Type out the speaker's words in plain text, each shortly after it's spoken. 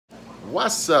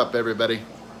What's up, everybody?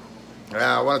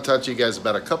 I want to talk to you guys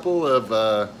about a couple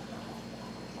of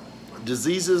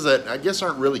diseases that I guess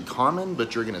aren't really common,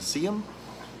 but you're going to see them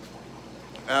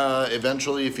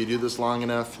eventually if you do this long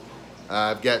enough.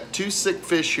 I've got two sick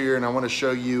fish here, and I want to show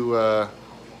you,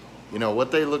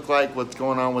 what they look like, what's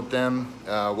going on with them,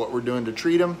 what we're doing to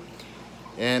treat them,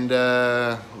 and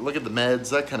look at the meds,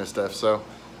 that kind of stuff. So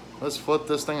let's flip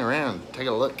this thing around, take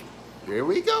a look. Here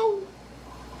we go.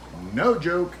 No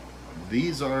joke.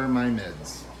 These are my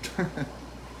meds.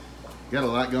 Got a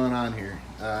lot going on here.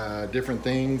 Different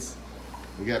things.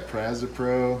 We got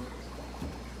Prazipro.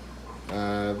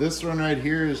 This one right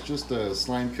here is just a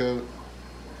slime coat.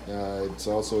 It's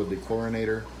also a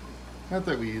dechlorinator. Not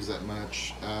that we use that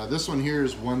much. This one here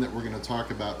is one that we're going to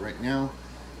talk about right now.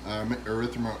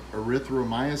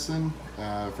 Erythromycin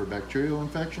for bacterial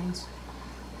infections.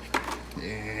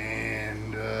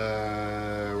 And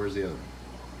where's the other one?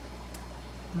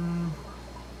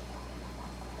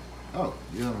 Oh,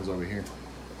 the other one's over here.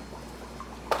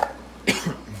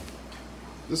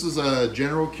 This is a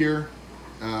general cure.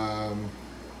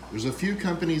 There's a few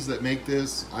companies that make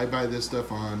this. I buy this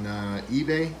stuff on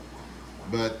eBay,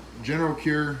 but general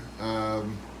cure,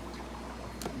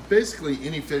 basically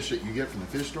any fish that you get from the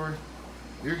fish store,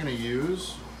 you're gonna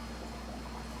use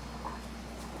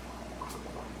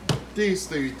these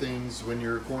three things when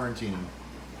you're quarantining.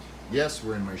 Yes,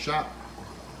 we're in my shop.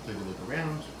 Take a look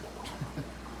around.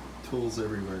 Tools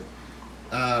everywhere.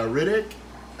 Riddick,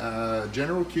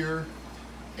 general cure,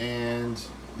 and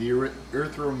the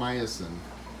erythromycin.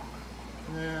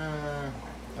 I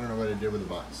don't know what I did with the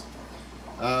box.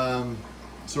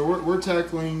 So we're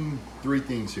tackling three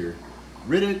things here.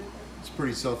 Riddick, it's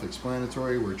pretty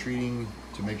self-explanatory. We're treating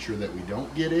to make sure that we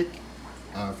don't get ick.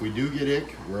 If we do get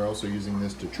ick, we're also using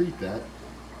this to treat that.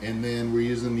 And then we're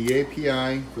using the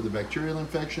API for the bacterial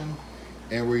infection,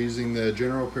 and we're using the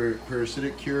general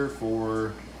parasitic cure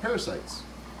for parasites.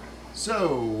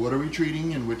 So what are we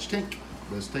treating in which tank?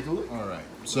 Let's take a look. All right,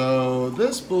 so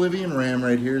this Bolivian ram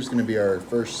right here is going to be our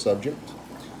first subject.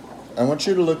 I want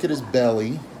you to look at his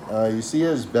belly. You see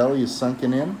his belly is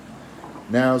sunken in.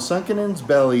 Now, sunken in's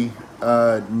belly,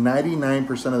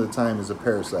 99% of the time is a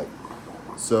parasite.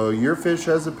 So your fish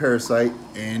has a parasite,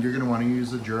 and you're going to want to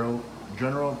use a general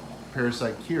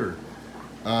parasite cure.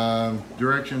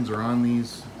 Directions are on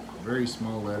these, very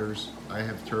small letters. I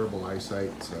have terrible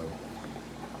eyesight, so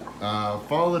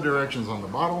follow the directions on the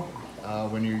bottle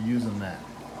when you're using that.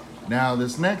 Now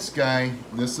this next guy,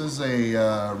 this is a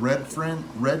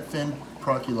redfin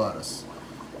proculatus.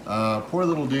 Poor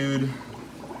little dude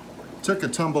took a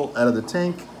tumble out of the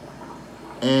tank,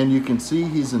 and you can see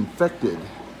he's infected.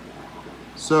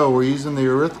 So we're using the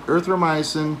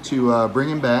erythromycin to bring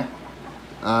him back.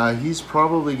 He's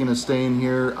probably going to stay in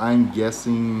here, I'm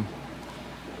guessing,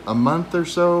 a month or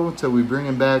so till we bring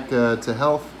him back to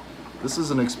health. This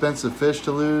is an expensive fish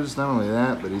to lose. Not only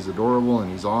that, but he's adorable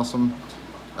and he's awesome.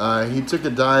 He took a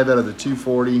dive out of the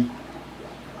 240.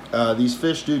 These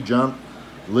fish do jump.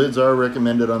 Lids are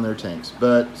recommended on their tanks,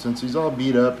 but since he's all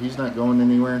beat up, he's not going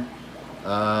anywhere.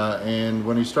 And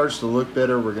when he starts to look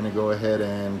better, we're going to go ahead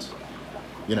and,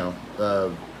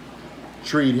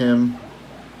 treat him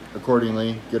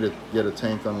accordingly. Get a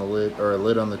tank on the lid, or a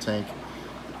lid on the tank,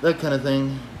 that kind of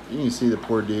thing. You can see the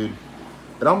poor dude.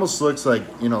 It almost looks like,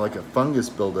 like a fungus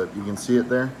buildup. You can see it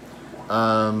there.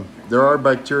 There are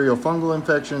bacterial fungal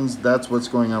infections. That's what's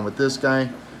going on with this guy.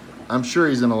 I'm sure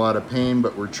he's in a lot of pain,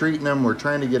 but we're treating him. We're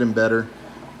trying to get him better.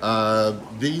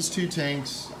 These two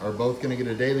tanks are both going to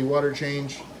get a daily water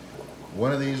change.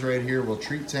 One of these right here will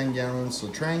treat 10 gallons, so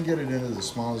try and get it into the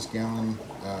smallest gallon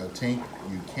tank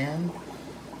you can.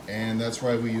 And that's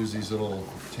why we use these little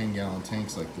 10-gallon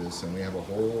tanks like this, and we have a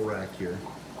whole rack here.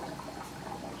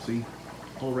 See?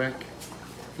 Whole rack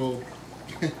full.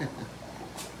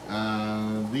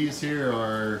 These here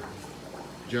are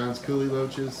John's coolie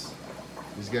loaches.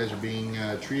 These guys are being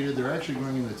treated. They're actually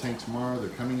going in the tank tomorrow. They're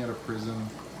coming out of prison.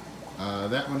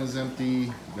 That one is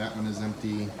empty. That one is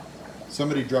empty.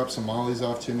 Somebody dropped some mollies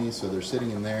off to me, so they're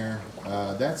sitting in there.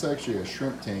 That's actually a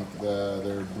shrimp tank.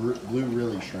 They're blue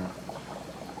really shrimp.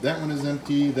 That one is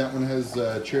empty. That one has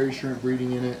cherry shrimp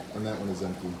breeding in it, and that one is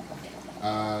empty.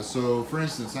 So for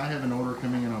instance, I have an order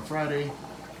coming in on Friday.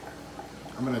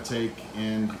 I'm going to take,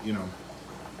 and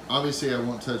obviously I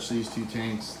won't touch these two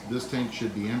tanks. This tank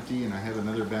should be empty, and I have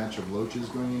another batch of loaches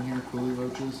going in here, coolie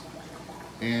loaches.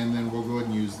 And then we'll go ahead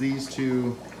and use these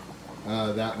two,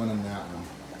 that one and that one.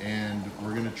 And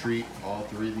we're going to treat all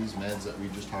three of these meds that we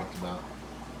just talked about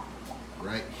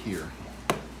right here.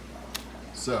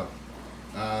 So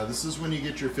this is when you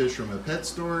get your fish from a pet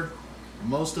store.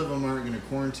 Most of them aren't going to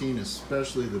quarantine,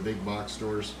 especially the big box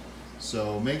stores.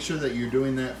 So make sure that you're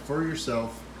doing that for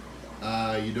yourself.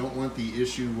 You don't want the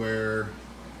issue where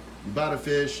you bought a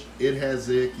fish, it has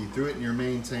ick, you threw it in your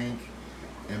main tank,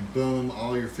 and boom,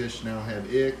 all your fish now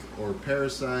have ick or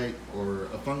parasite or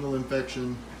a fungal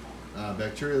infection,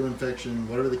 bacterial infection,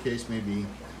 whatever the case may be.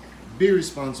 Be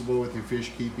responsible with your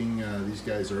fish keeping. These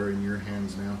guys are in your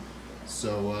hands now.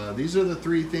 So these are the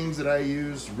 3 things that I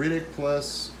use: Riddick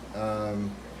plus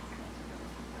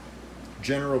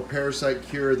general parasite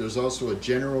cure. There's also a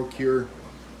general cure,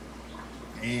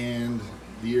 and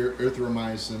the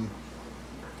Erythromycin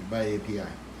by API.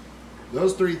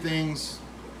 Those 3 things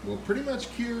will pretty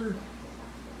much cure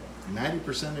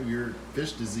 90% of your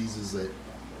fish diseases that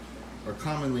are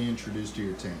commonly introduced to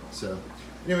your tank. So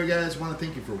anyway, guys, want to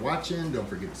thank you for watching. Don't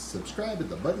forget to subscribe at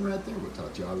the button right there. We'll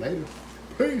talk to y'all later.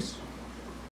 Peace.